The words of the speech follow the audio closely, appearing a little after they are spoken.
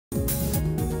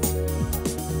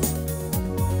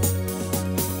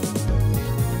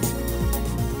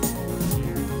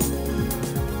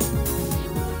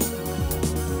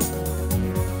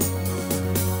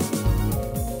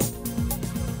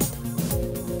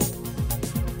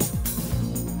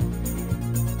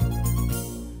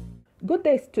Good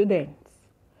day, students.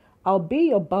 I'll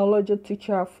be your biology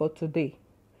teacher for today,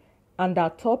 and our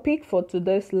topic for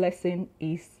today's lesson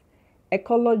is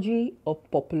ecology of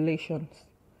populations.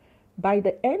 By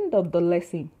the end of the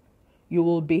lesson, you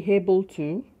will be able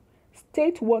to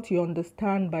state what you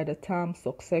understand by the term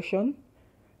succession,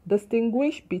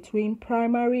 distinguish between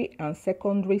primary and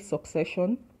secondary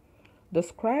succession,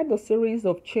 describe the series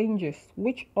of changes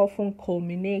which often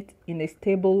culminate in a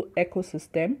stable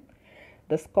ecosystem,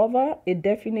 discover a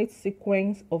definite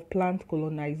sequence of plant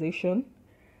colonization,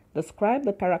 describe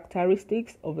the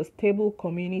characteristics of a stable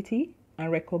community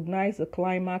and recognize the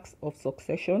climax of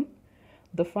succession,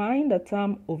 define the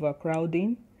term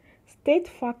overcrowding, state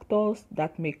factors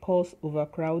that may cause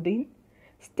overcrowding,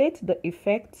 state the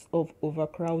effects of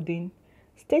overcrowding,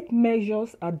 state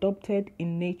measures adopted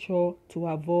in nature to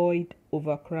avoid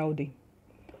overcrowding.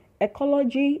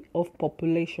 Ecology of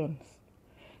populations.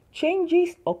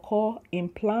 Changes occur in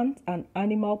plant and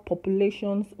animal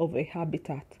populations of a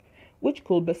habitat, which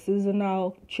could be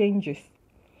seasonal changes,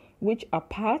 which are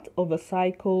part of a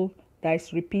cycle that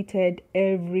is repeated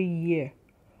every year,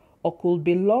 or could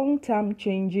be long-term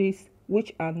changes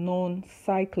which are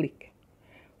non-cyclic.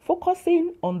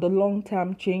 Focusing on the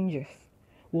long-term changes,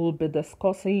 we'll be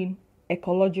discussing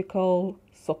ecological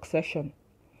succession.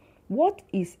 What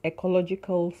is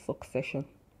ecological succession?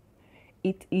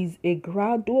 It is a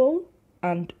gradual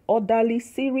and orderly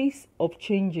series of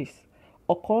changes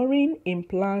occurring in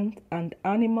plant and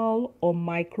animal or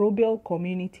microbial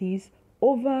communities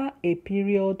over a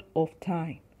period of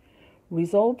time,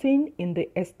 resulting in the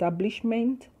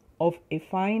establishment of a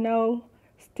final,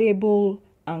 stable,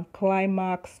 and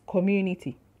climax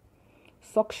community.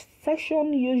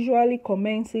 Succession usually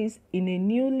commences in a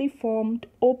newly formed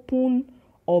open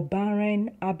or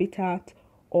barren habitat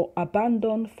or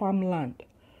abandoned farmland,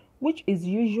 which is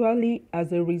usually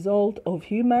as a result of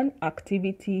human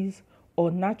activities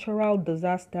or natural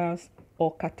disasters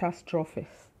or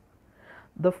catastrophes.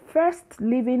 The first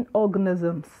living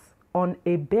organisms on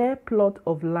a bare plot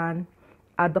of land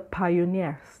are the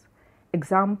pioneers.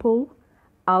 Example,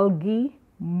 algae,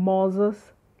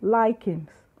 mosses, lichens.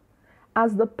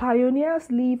 As the pioneers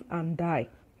live and die,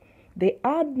 they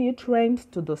add nutrients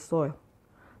to the soil.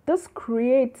 This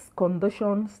creates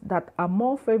conditions that are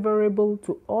more favorable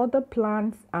to other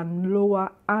plants and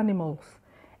lower animals.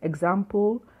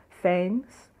 Example,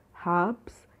 ferns,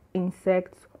 herbs,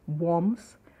 insects,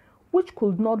 worms, which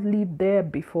could not live there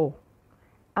before.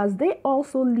 As they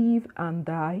also live and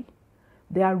die,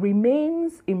 their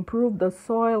remains improve the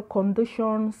soil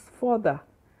conditions further,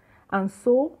 and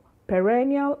so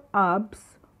perennial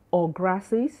herbs or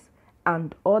grasses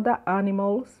and other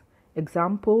animals,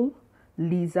 example,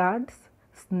 lizards,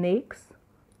 snakes,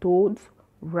 toads,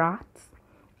 rats,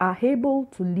 are able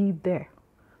to live there.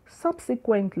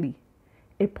 Subsequently,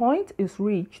 a point is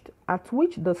reached at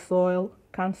which the soil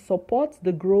can support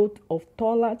the growth of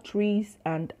taller trees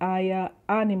and higher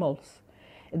animals.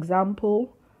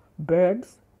 Example,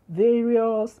 birds,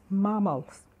 various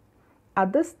mammals.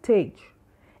 At this stage,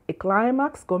 a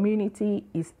climax community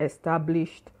is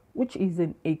established which is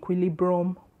in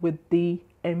equilibrium with the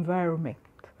environment.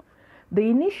 The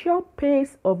initial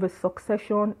pace of a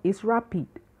succession is rapid,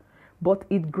 but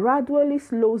it gradually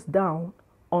slows down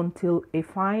until a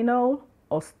final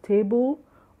or stable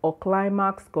or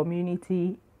climax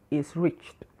community is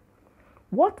reached.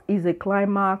 What is a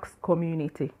climax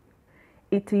community?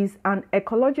 It is an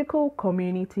ecological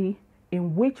community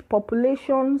in which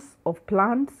populations of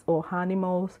plants or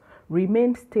animals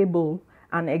remain stable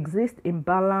and exist in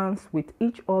balance with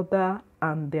each other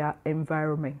and their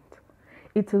environment.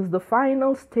 It is the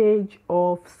final stage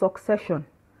of succession.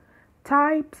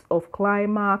 Types of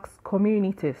climax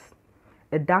communities: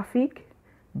 edaphic,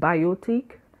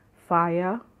 biotic,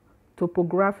 fire,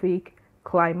 topographic,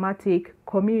 climatic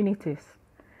communities.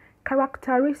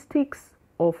 Characteristics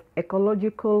of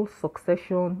ecological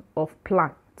succession of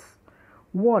plants.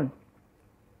 1.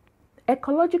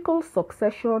 Ecological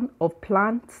succession of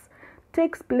plants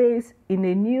takes place in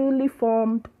a newly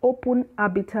formed open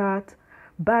habitat,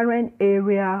 barren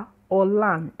area or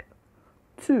land.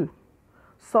 2.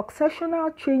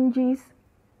 Successional changes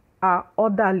are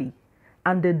orderly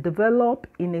and they develop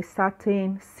in a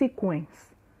certain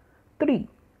sequence. 3.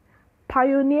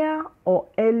 Pioneer or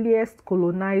earliest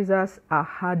colonizers are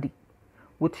hardy,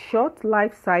 with short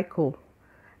life cycle,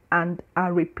 and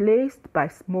are replaced by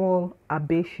small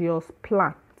herbaceous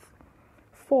plants.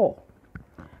 4.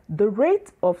 The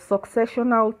rate of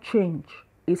successional change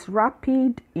is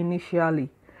rapid initially,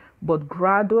 but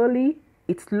gradually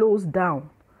it slows down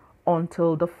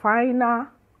until the final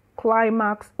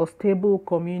climax or stable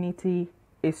community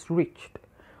is reached.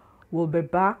 We'll be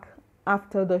back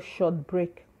after the short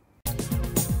break.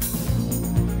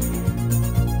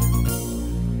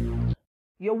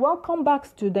 You're welcome back,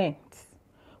 students.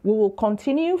 We will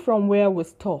continue from where we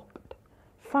stopped.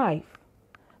 5.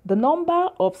 The number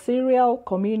of cereal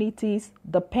communities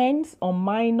depends on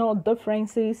minor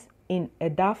differences in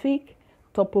edaphic,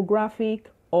 topographic,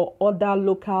 or other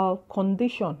local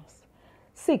conditions.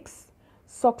 6.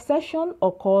 Succession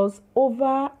occurs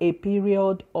over a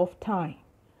period of time.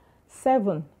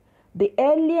 7. The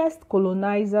earliest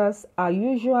colonizers are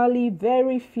usually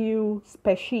very few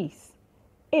species.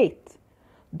 8.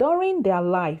 During their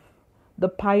life, the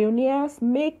pioneers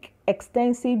make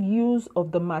extensive use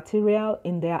of the material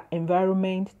in their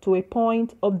environment to a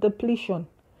point of depletion.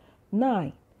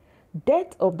 9.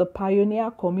 Death of the pioneer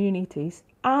communities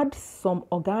adds some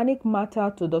organic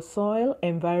matter to the soil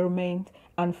environment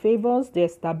and favors the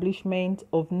establishment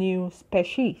of new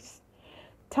species.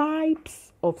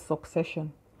 Types of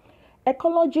succession.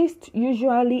 Ecologists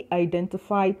usually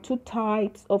identify 2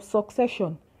 types of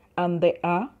succession, and they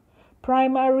are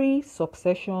primary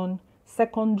succession,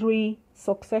 secondary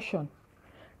succession.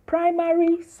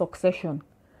 Primary succession.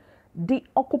 The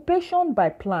occupation by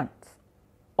plants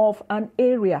of an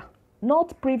area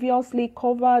not previously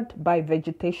covered by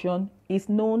vegetation is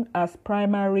known as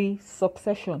primary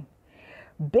succession.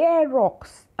 Bare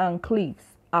rocks and cliffs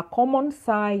are common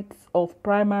sites of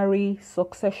primary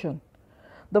succession.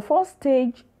 The first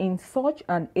stage in such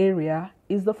an area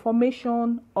is the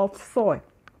formation of soil.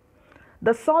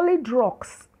 The solid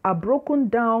rocks are broken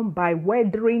down by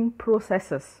weathering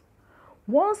processes.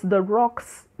 Once the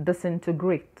rocks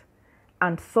disintegrate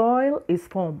and soil is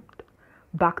formed,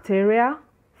 bacteria,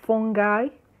 fungi,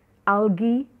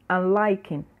 algae, and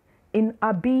lichen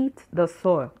inhabit the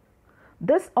soil.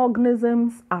 These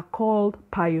organisms are called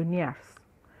pioneers.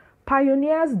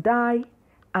 Pioneers die,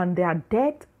 and their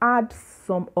death adds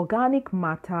some organic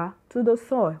matter to the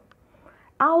soil.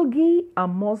 Algae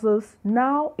and mosses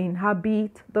now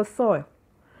inhabit the soil.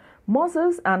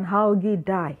 Mosses and algae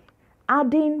die,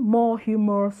 adding more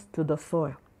humus to the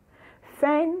soil.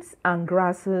 Ferns and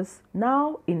grasses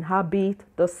now inhabit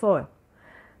the soil.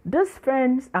 These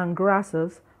ferns and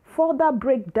grasses further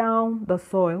break down the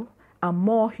soil and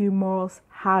more humus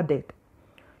added.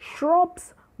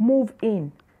 Shrubs move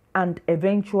in and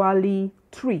eventually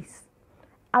trees.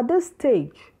 At this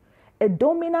stage, a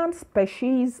dominant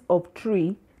species of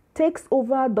tree takes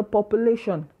over the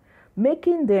population,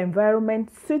 making the environment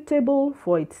suitable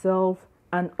for itself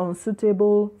and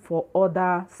unsuitable for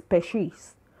other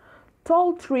species.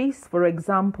 Tall trees, for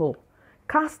example,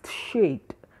 cast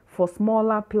shade for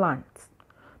smaller plants.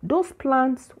 Those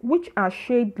plants which are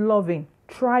shade-loving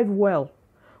thrive well,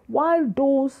 while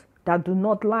those that do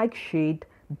not like shade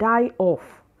die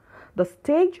off. The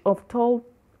stage of tall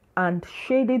and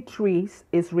shaded trees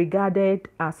is regarded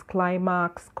as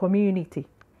climax community.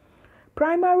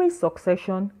 Primary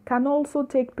succession can also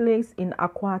take place in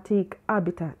aquatic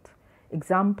habitat.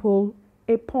 Example,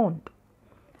 a pond.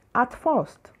 At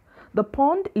first, the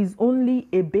pond is only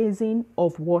a basin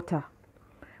of water.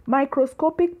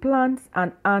 Microscopic plants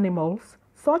and animals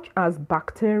such as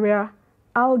bacteria,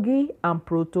 algae, and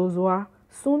protozoa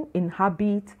soon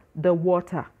inhabit the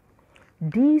water.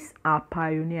 These are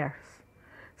pioneers.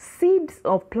 Seeds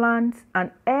of plants and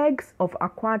eggs of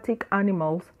aquatic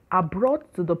animals are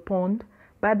brought to the pond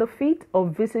by the feet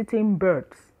of visiting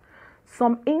birds.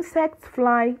 Some insects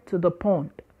fly to the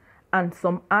pond, and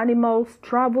some animals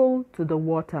travel to the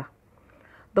water.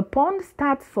 The pond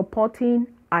starts supporting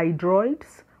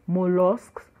hydroids,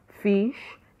 mollusks,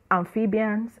 fish,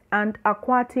 amphibians, and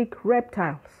aquatic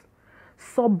reptiles.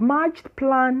 Submerged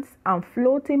plants and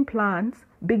floating plants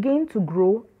begin to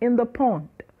grow in the pond.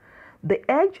 The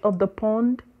edge of the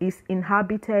pond is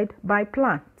inhabited by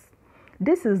plants.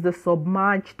 This is the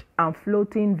submerged and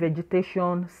floating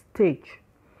vegetation stage.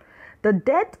 The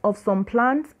death of some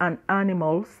plants and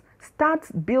animals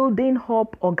starts building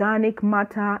up organic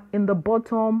matter in the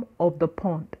bottom of the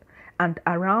pond and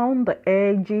around the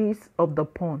edges of the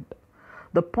pond.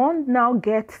 The pond now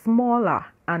gets smaller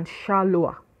and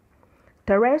shallower.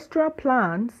 Terrestrial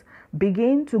plants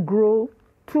begin to grow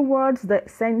towards the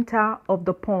center of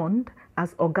the pond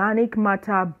as organic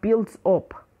matter builds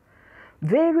up.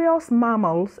 Various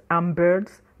mammals and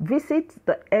birds visit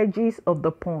the edges of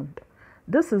the pond.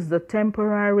 This is the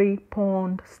temporary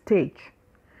pond stage.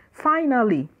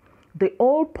 Finally, the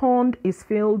whole pond is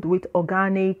filled with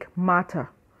organic matter.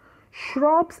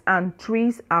 Shrubs and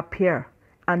trees appear,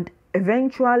 and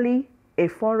eventually a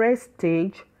forest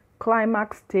stage,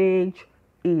 climax stage,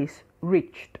 is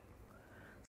reached.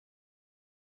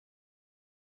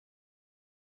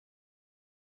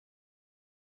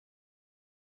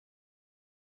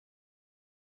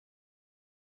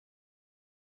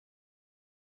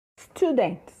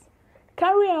 Students,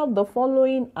 carry out the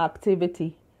following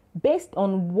activity based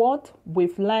on what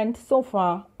we've learned so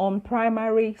far on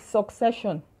primary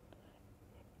succession.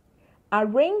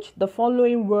 Arrange the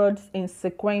following words in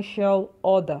sequential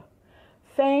order: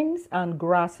 ferns and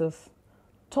grasses,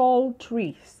 tall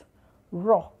trees,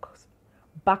 rocks,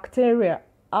 bacteria,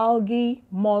 algae,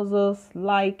 mosses,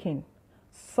 lichen,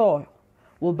 soil.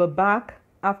 We'll be back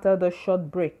after the short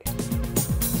break.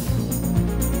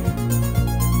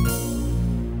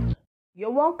 You're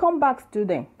welcome back,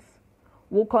 students.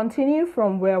 We'll continue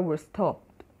from where we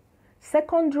stopped.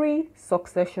 Secondary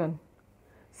succession.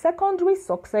 Secondary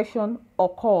succession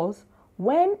occurs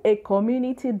when a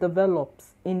community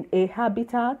develops in a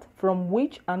habitat from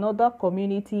which another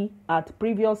community had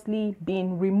previously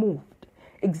been removed.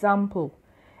 Example,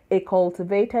 a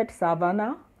cultivated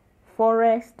savanna,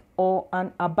 forest, or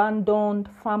an abandoned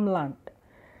farmland.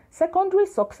 Secondary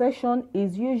succession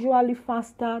is usually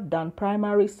faster than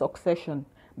primary succession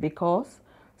because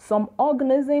some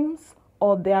organisms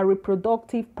or their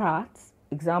reproductive parts,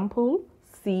 example,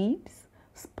 seeds,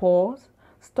 spores,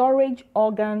 storage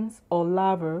organs, or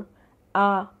larvae,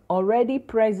 are already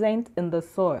present in the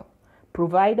soil,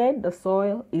 provided the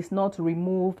soil is not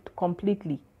removed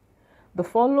completely. The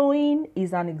following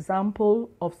is an example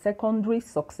of secondary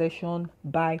succession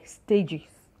by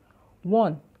stages.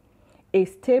 1. A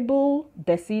stable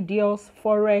deciduous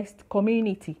forest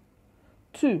community.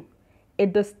 2. A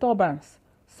disturbance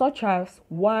such as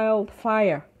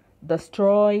wildfire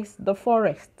destroys the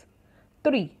forest.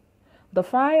 3. The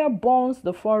fire burns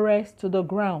the forest to the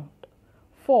ground.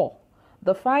 4.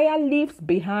 The fire leaves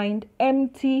behind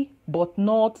empty but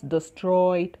not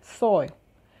destroyed soil.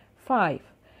 5.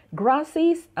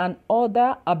 Grasses and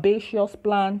other herbaceous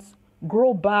plants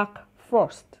grow back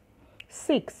first.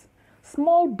 6.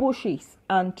 Small bushes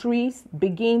and trees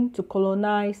begin to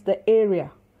colonize the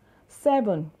area.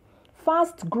 7.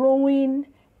 Fast-growing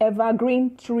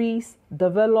evergreen trees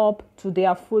develop to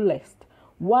their fullest,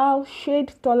 while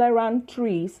shade-tolerant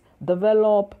trees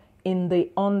develop in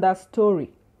the understory.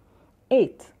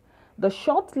 8. The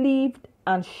short-lived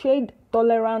and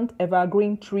shade-tolerant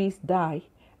evergreen trees die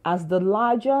as the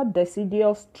larger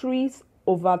deciduous trees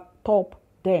overtop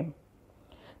them.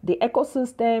 The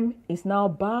ecosystem is now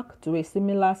back to a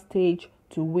similar stage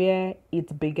to where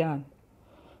it began.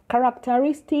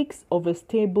 Characteristics of a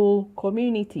stable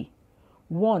community.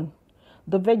 1.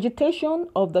 The vegetation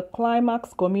of the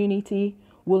climax community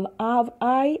will have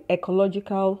high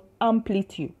ecological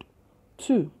amplitude.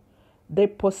 2. They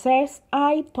possess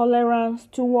high tolerance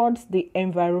towards the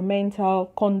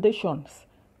environmental conditions.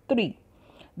 3.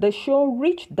 They show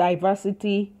rich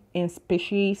diversity in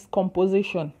species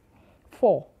composition.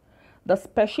 4. The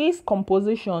species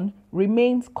composition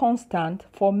remains constant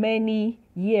for many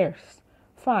years.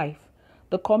 5.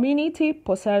 The community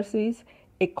possesses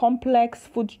a complex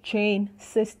food chain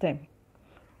system.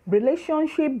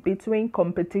 Relationship between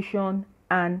competition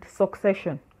and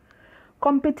succession.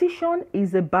 Competition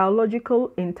is a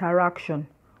biological interaction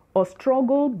or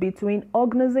struggle between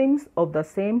organisms of the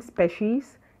same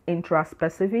species,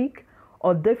 intraspecific,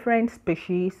 or different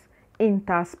species,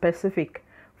 interspecific,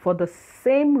 for the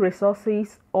same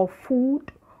resources of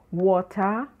food,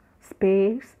 water,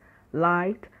 space,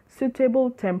 light,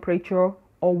 suitable temperature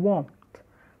or warmth,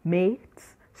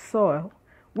 mates, soil,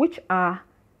 which are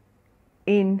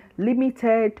in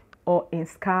limited or in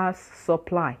scarce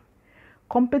supply.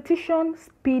 Competition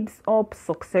speeds up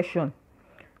succession.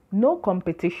 No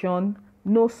competition,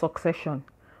 no succession,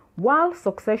 while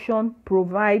succession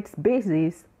provides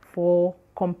basis for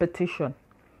competition.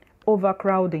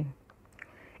 Overcrowding.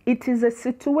 It is a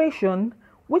situation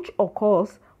which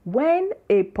occurs when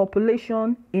a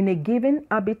population in a given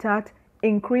habitat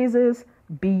increases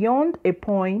beyond a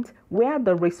point where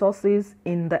the resources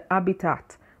in the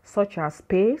habitat, such as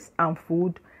space and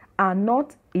food, are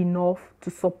not enough to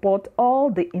support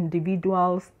all the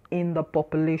individuals in the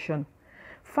population.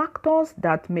 Factors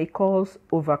that may cause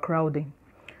overcrowding.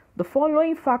 The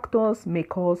following factors may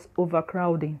cause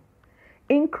overcrowding: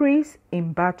 increase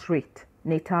in birth rate,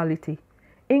 natality,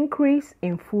 increase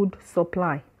in food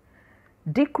supply,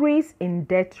 decrease in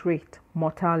death rate,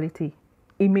 mortality,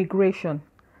 immigration,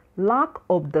 lack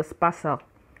of dispersal,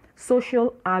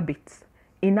 social habits,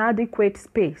 inadequate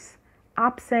space,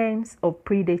 absence of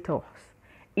predators,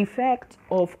 effect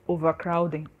of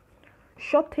overcrowding,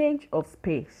 shortage of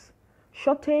space,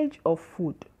 shortage of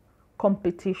food,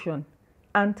 competition,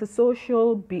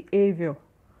 antisocial behavior,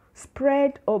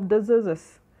 spread of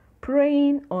diseases,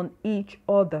 preying on each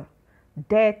other,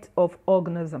 death of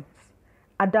organisms,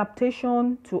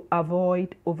 adaptation to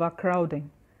avoid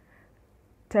overcrowding,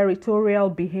 territorial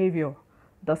behavior,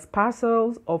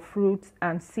 dispersals of fruits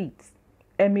and seeds,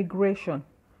 emigration,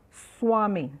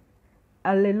 swarming,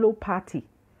 allelopathy,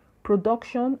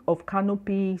 production of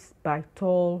canopies by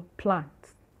tall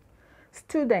plants.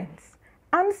 Students,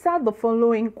 answer the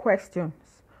following questions.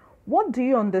 What do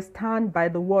you understand by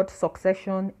the word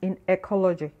succession in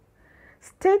ecology?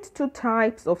 State two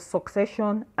types of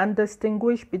succession and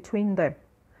distinguish between them.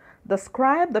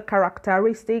 Describe the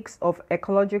characteristics of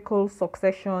ecological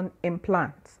succession in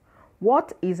plants.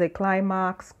 What is a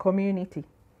climax community?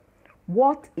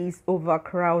 What is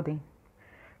overcrowding?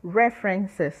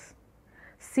 References: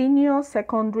 Senior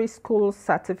Secondary School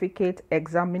Certificate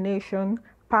Examination,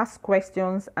 Past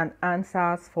Questions and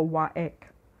Answers for WAEC.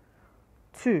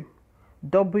 2.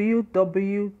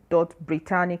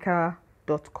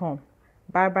 www.britannica.com.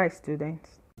 Bye bye,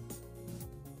 students.